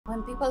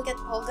When people get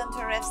pulled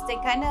into rifts, they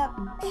kind of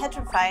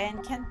petrify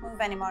and can't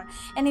move anymore.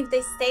 And if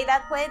they stay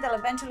that way, they'll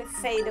eventually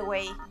fade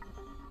away.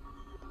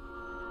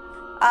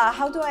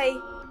 How do I...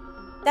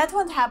 That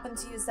won't happen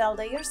to you,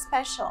 Zelda. You're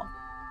special.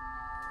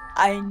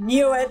 I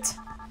knew it.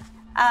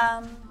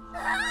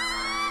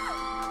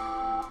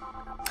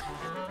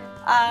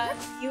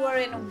 You are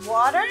in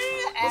water,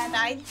 and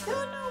I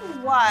don't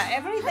know why.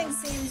 Everything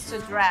seems to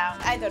drown.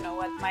 I don't know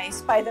what my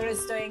spider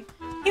is doing.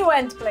 He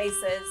went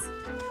places.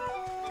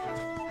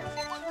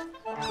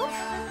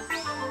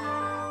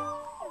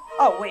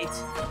 Oh, wait.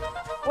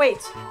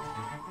 Wait.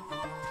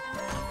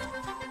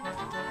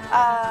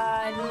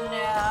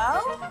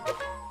 No.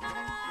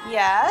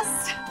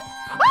 Yes.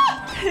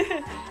 Ah!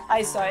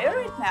 I saw you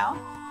right now.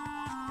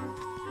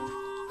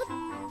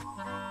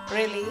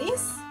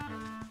 Release.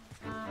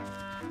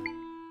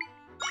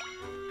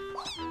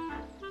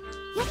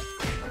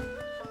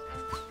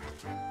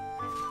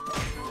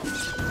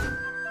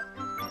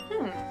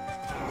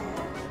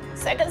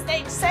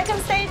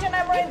 Second stage, and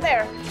I'm right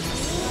there.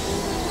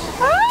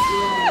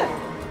 Ah!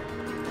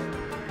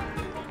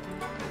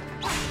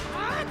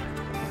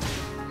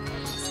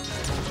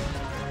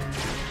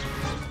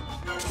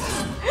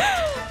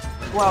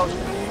 Wow,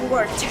 you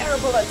were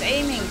terrible at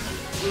aiming.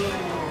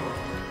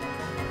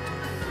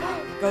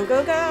 Go,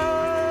 go,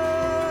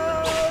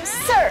 go!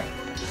 Sir!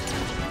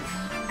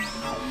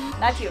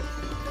 Not you.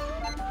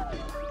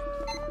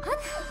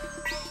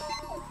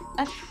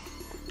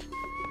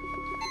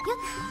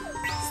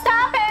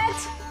 Stop it!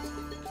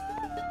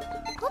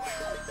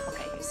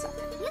 Okay, you suck.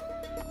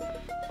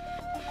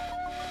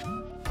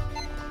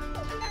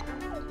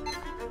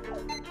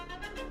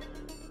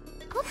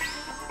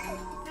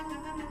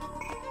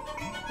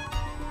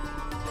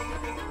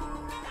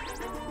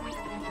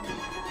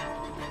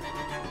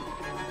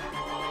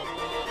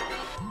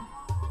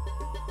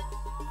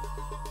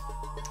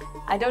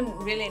 I don't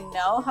really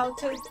know how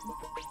to...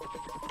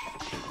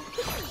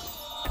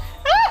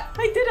 Ah!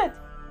 I did it!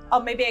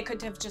 Oh, maybe I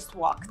could have just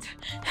walked.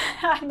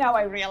 Now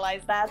I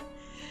realize that.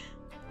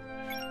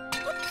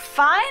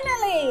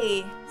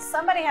 Finally!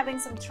 Somebody having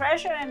some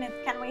treasure in it.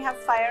 Can we have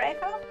fire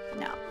echo?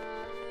 No.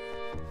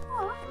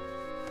 Oh.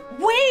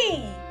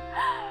 Wait!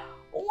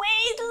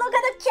 Wait, look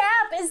at the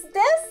cap! Is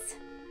this?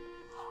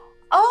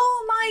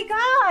 Oh my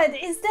god!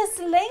 Is this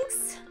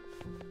Link's?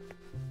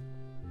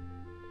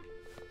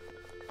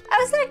 I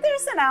was like,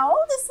 there's an owl.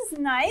 This is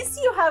nice.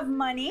 You have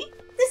money.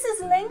 This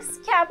is Link's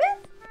cabin?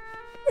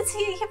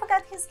 He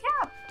forgot his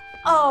cap.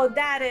 Oh,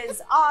 that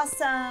is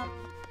awesome.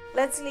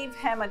 Let's leave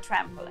him a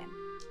trampoline.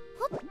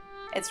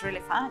 It's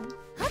really fun.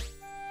 There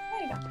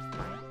you go.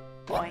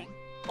 Boing,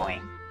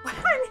 boing.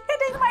 I'm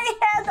hitting my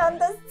head on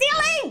the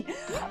ceiling.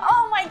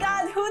 Oh my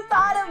god, who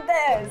thought of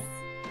this?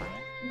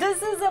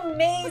 This is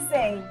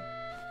amazing.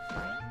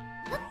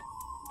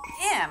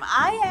 Damn,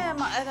 I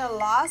am at a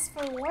loss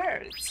for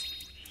words.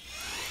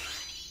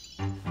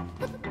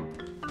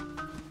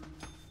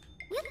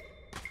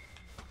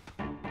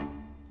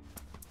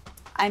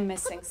 I'm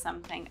missing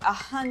something,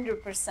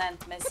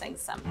 100% missing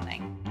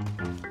something.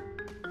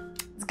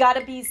 It's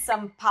gotta be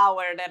some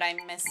power that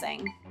I'm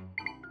missing.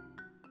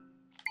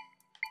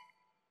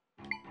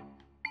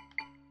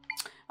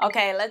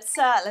 Okay, let's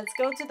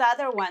go to the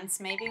other ones.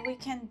 Maybe we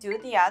can do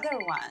the other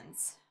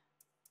ones.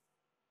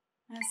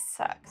 That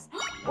sucks.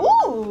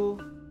 Ooh!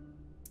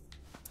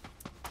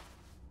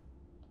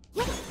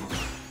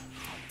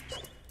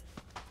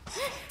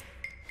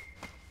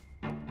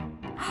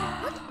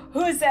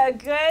 Who's a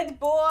good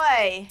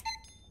boy?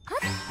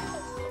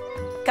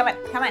 Come on,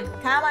 come on,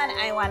 come on.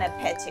 I want to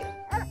pet you.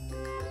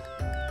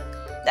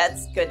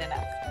 That's good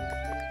enough.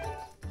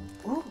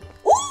 Ooh,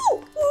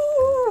 ooh,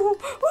 ooh,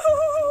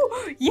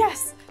 ooh.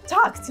 Yes,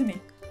 talk to me.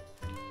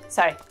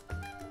 Sorry,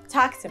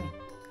 talk to me.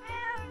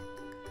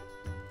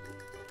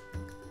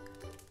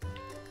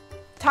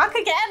 Talk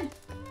again.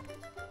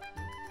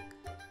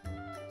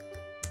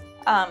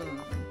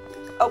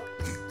 Oh.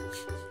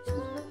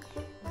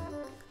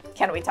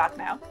 Can we talk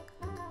now?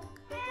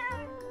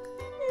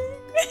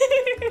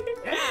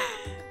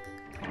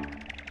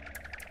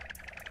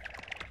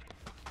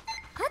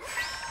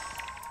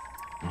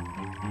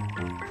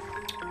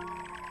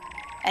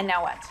 And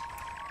now what?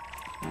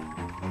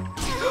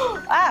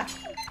 Ah!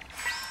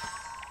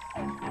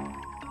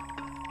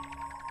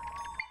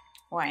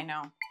 Oh, I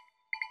know.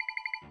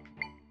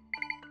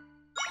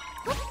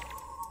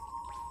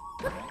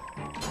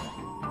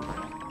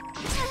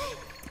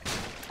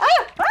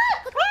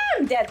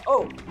 I'm dead.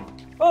 Oh.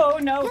 Oh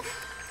no.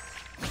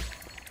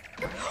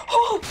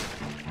 Oh,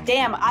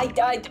 damn, I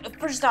died.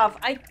 First off,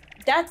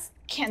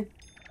 can't.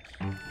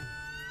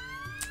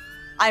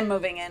 I'm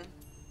moving in.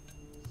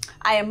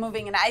 I am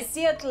moving in. I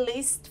see at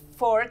least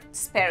 4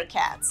 spare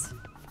cats.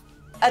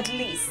 At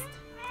least.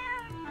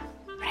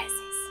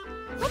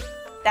 Prezzies.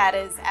 That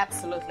is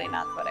absolutely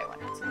not what I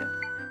wanted to do.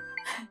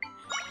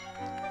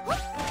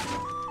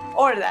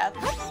 Or that.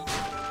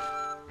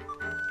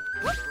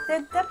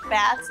 Did the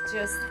bat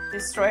just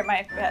destroy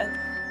my bed?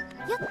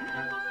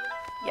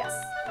 Yes.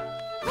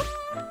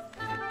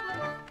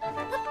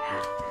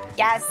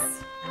 Yes.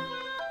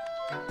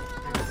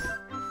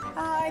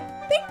 I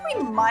think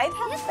we might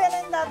have been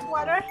in that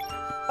water.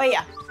 But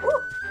yeah,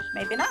 ooh,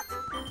 maybe not.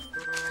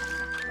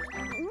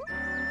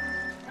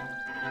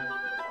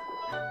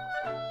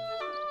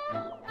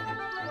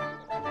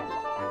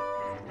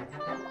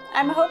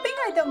 I'm hoping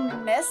I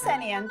don't miss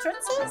any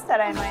entrances that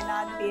I might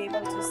not be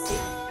able to see.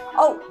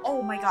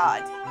 Oh my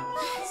God.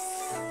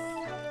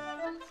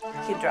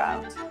 He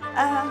drowned.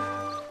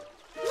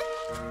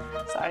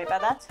 Sorry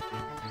about that.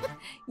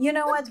 You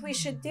know what we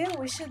should do?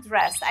 We should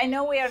rest. I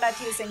know we are not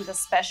using the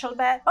special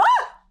bed.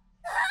 Ah!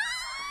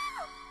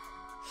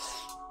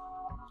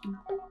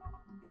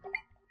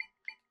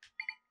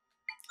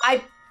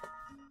 I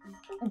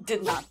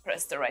did not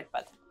press the right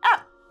button.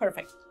 Ah,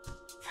 perfect.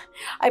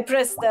 I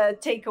pressed the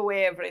take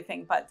away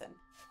everything button.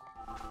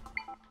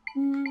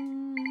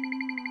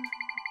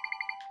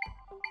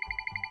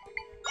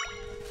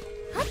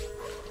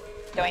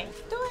 Doing.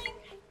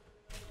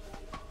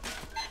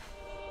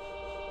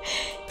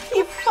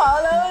 He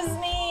follows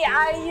me.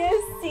 Are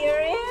you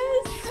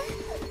serious?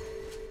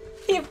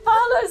 He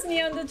follows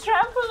me on the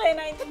trampoline.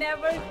 I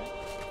never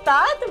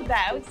thought of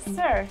that.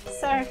 Sir.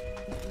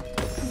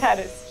 That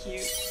is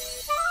cute.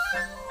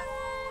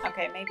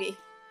 Okay, maybe.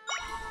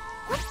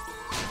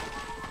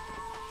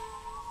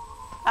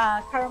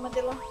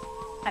 Caramadillo.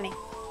 Honey.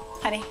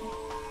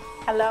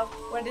 Hello?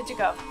 Where did you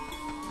go?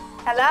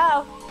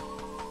 Hello?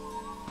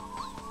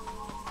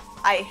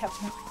 I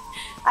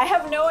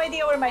have no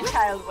idea where my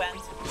child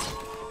went.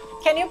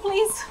 Can you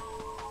please?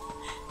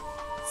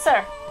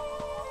 Sir.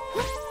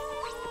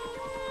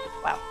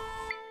 Wow.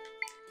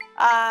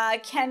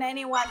 Can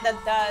anyone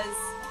that does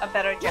a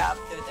better job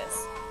do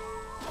this?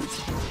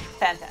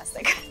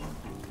 Fantastic.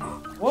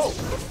 Whoa.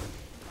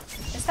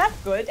 Is that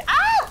good?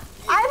 Ah!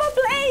 I'm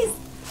ablaze!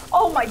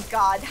 Oh my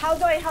God, how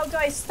do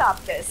I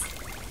stop this?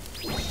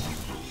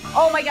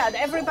 Oh my God,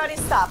 everybody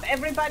stop,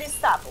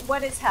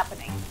 What is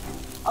happening?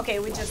 Okay,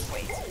 we just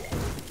wait.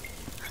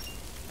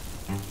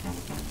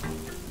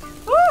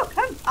 Ooh,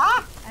 come,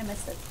 I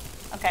missed it.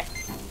 Okay.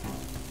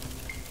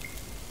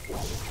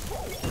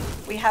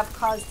 We have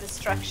caused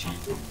destruction.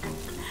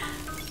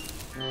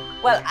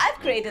 Well, I've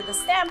created a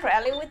stamp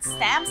rally with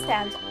stamp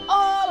stands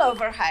all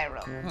over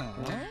Hyrule.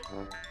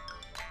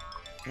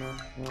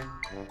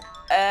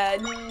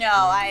 No,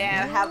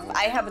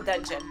 I have a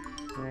dungeon.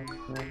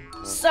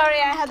 Sorry,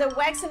 I had a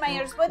wax in my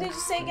ears. What did you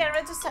say,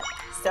 Gerudo?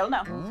 Still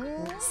no.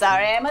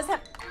 Sorry, I must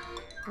have...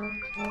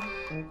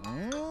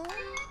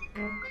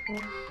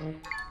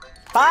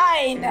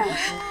 Fine!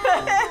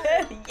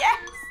 Yes!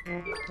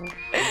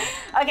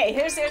 Okay,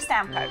 here's your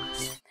stamp card.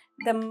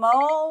 The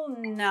mole,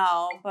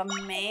 no, but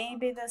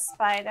maybe the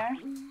spider.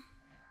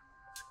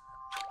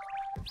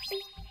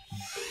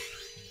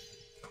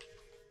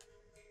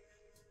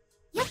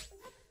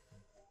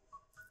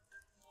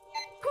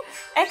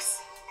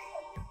 X.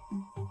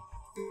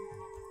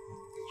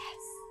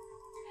 Yes.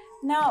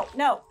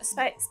 No,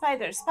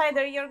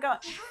 spider, you're going.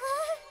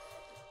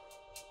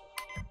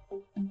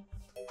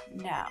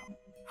 No.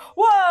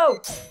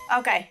 Whoa!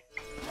 Okay.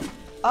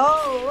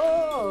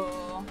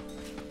 Oh.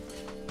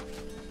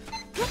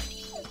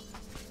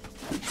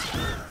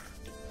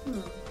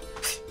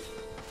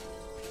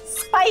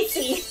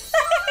 Spicy.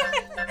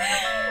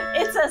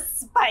 It's a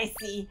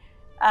spicy.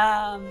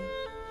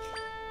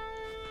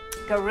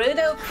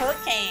 Gerudo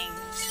cooking.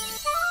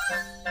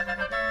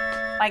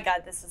 My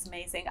God, this is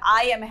amazing.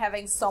 I am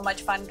having so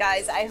much fun,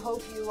 guys. I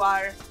hope you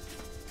are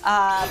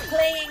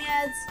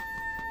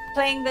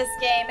playing this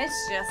game.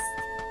 It's just,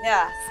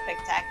 yeah,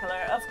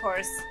 spectacular. Of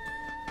course.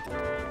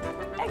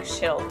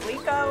 Eggshell, we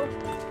go.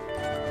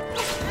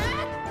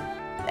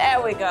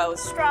 There we go,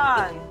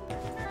 strong.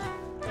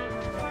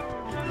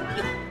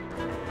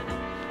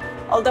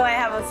 Although I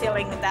have a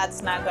feeling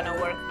that's not gonna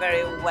work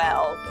very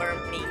well for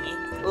me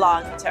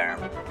long term,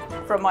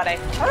 from what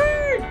I've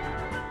heard.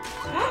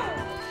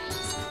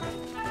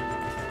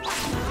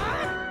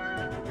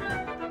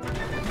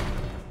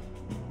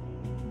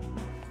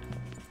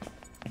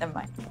 Never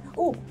mind.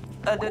 Ooh,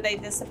 do they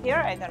disappear?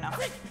 I don't know.